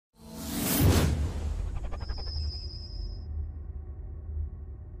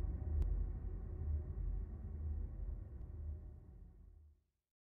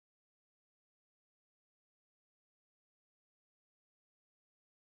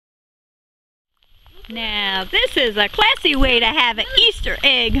Now, this is a classy way to have an Easter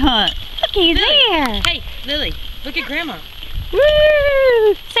egg hunt. Looky there. Hey, Lily, look at Grandma.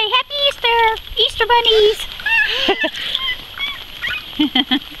 Woo! Say Happy Easter, Easter bunnies.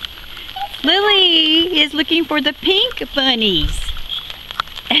 Lily is looking for the pink bunnies.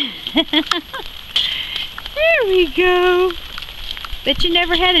 There we go. Bet you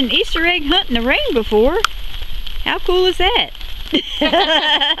never had an Easter egg hunt in the rain before. How cool is that?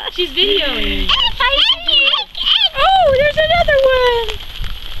 She's videoing. Oh, there's another one.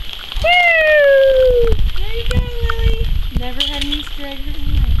 Woo! There you go, Lily. Never had an Easter egg hunt in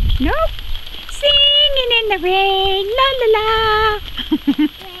the rain. Nope. Singing in the rain, la la la.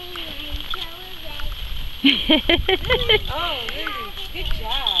 Oh, Lily, good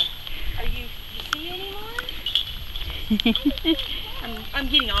job. You see any more? I'm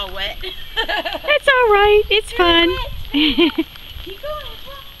getting all wet. That's all right. It's fun. Keep going.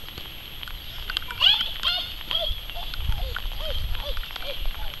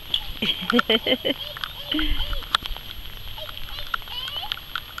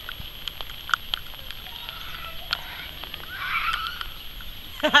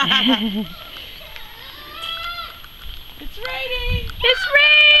 It's raining. It's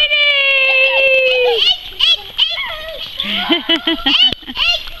raining.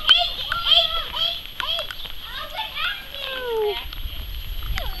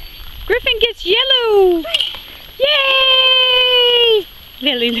 Griffin gets yellow. Yay!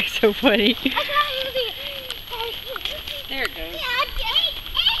 Lily looks so funny. There it goes.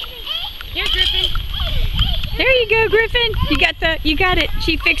 Here, Griffin. There you go, Griffin. You got it.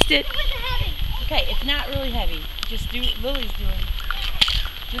 She fixed it. Okay, it's not really heavy. Just do what Lily's doing.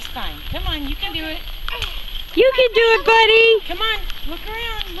 Just fine. Come on, you can do it. You can do it, buddy. Come on, look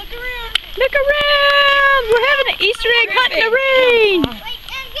around, look around. Look around. We're having an Easter egg hunt in the rain.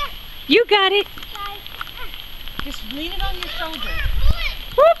 You got it. Just lean it on your shoulder.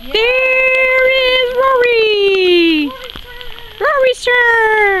 Whoop, yeah. There is Rory. Rory's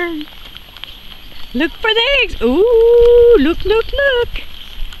turn. Look for the eggs. Ooh, look, look, look.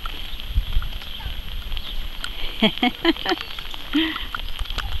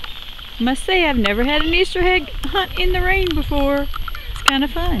 Must say I've never had an Easter egg hunt in the rain before. It's kind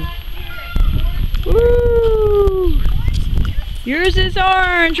of fun. Woo! Yours is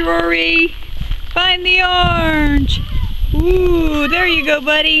orange, Rory. Find the orange. Ooh, there you go,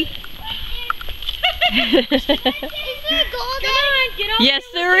 buddy. Yes,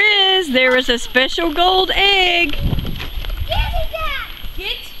 there is. There is a special gold egg.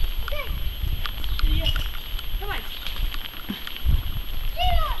 Get. Come on.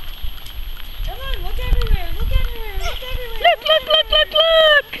 Come on, look everywhere. Look everywhere. Look everywhere. Look, look, look, look,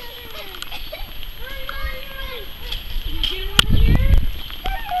 look.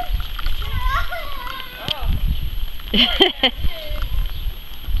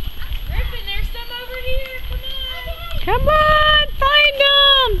 Griffin, there's some over here. Come on. Come on, find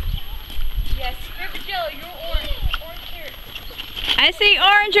them. Yes, Griffin, Jello, you're orange. Orange here. I see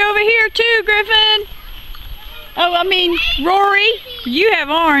orange over here too, Griffin. Oh, I mean, Rory, you have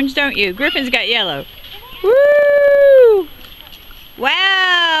orange, don't you? Griffin's got yellow. Woo!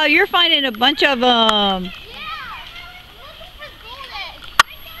 Wow, you're finding a bunch of them.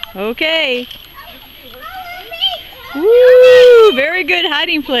 Okay. Woo! Very good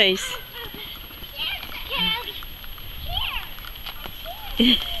hiding place.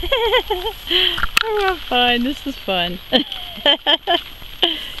 Oh, fun. This is fun. Got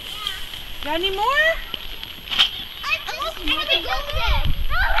any more?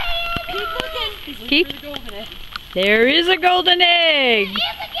 Keep. There is a golden egg.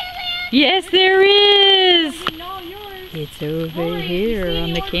 Yes, there is. It's over here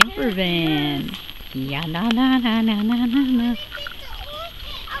on the camper van. Yeah, na na na na na na na.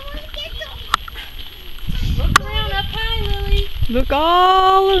 Look around up high, Lily. Look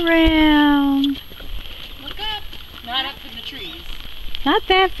all around. Look up. Not up in the trees. Not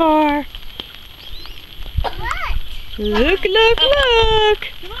that far. Look, look, look.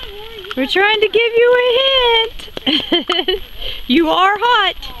 Come on, Rory. We're trying to give you a hint. You are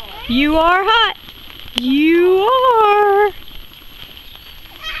hot. You are hot. You are.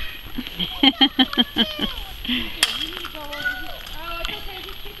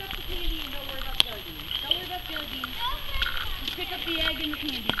 Egg and the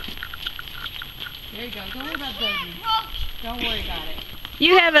candy. There you go. Don't worry about building. Don't worry about it.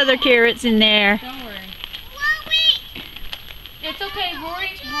 You have other carrots in there. Don't worry. It's okay.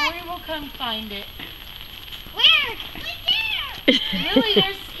 Rory will come find it. Where? Right there. Lily,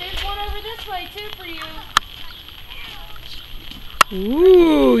 there's one over this way too for you.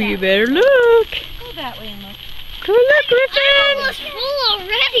 Ooh, you better look. Go that way and look. Go look, I'm Griffin. almost full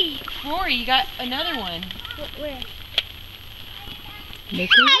already. Rory, you got another one. Where? Look.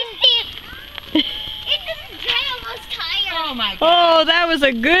 I see it. It doesn't dry almost tired. Oh my god. Oh, that was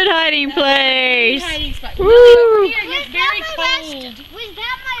a good hiding place. Hiding spot. Woo. Lily, over here. It's Was very that my last- cold. Was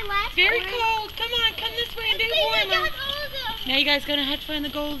that my last Very one? cold. Come on, come this way and Please, get I warmer. got all of them. Now you guys gonna have to find the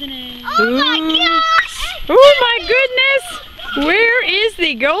golden egg. Oh my Ooh. gosh! Oh my goodness. Where is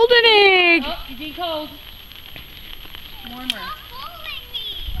the golden egg? Oh, you're getting cold. Warmer. Stop following me.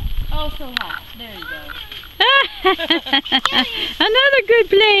 Oh, so hot. There you go. Another good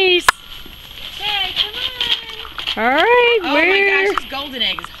place. Hey, come on. All right, Oh where? my gosh, this golden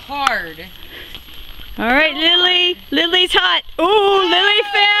egg is hard. All right, Lily. Lily's hot. Oh, Lily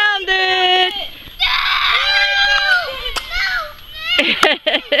found it.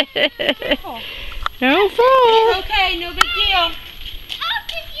 Careful. Don't fall. Okay, no big deal.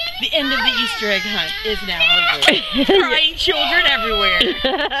 The end of the Easter egg hunt is now over. Crying children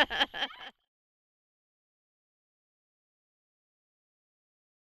everywhere.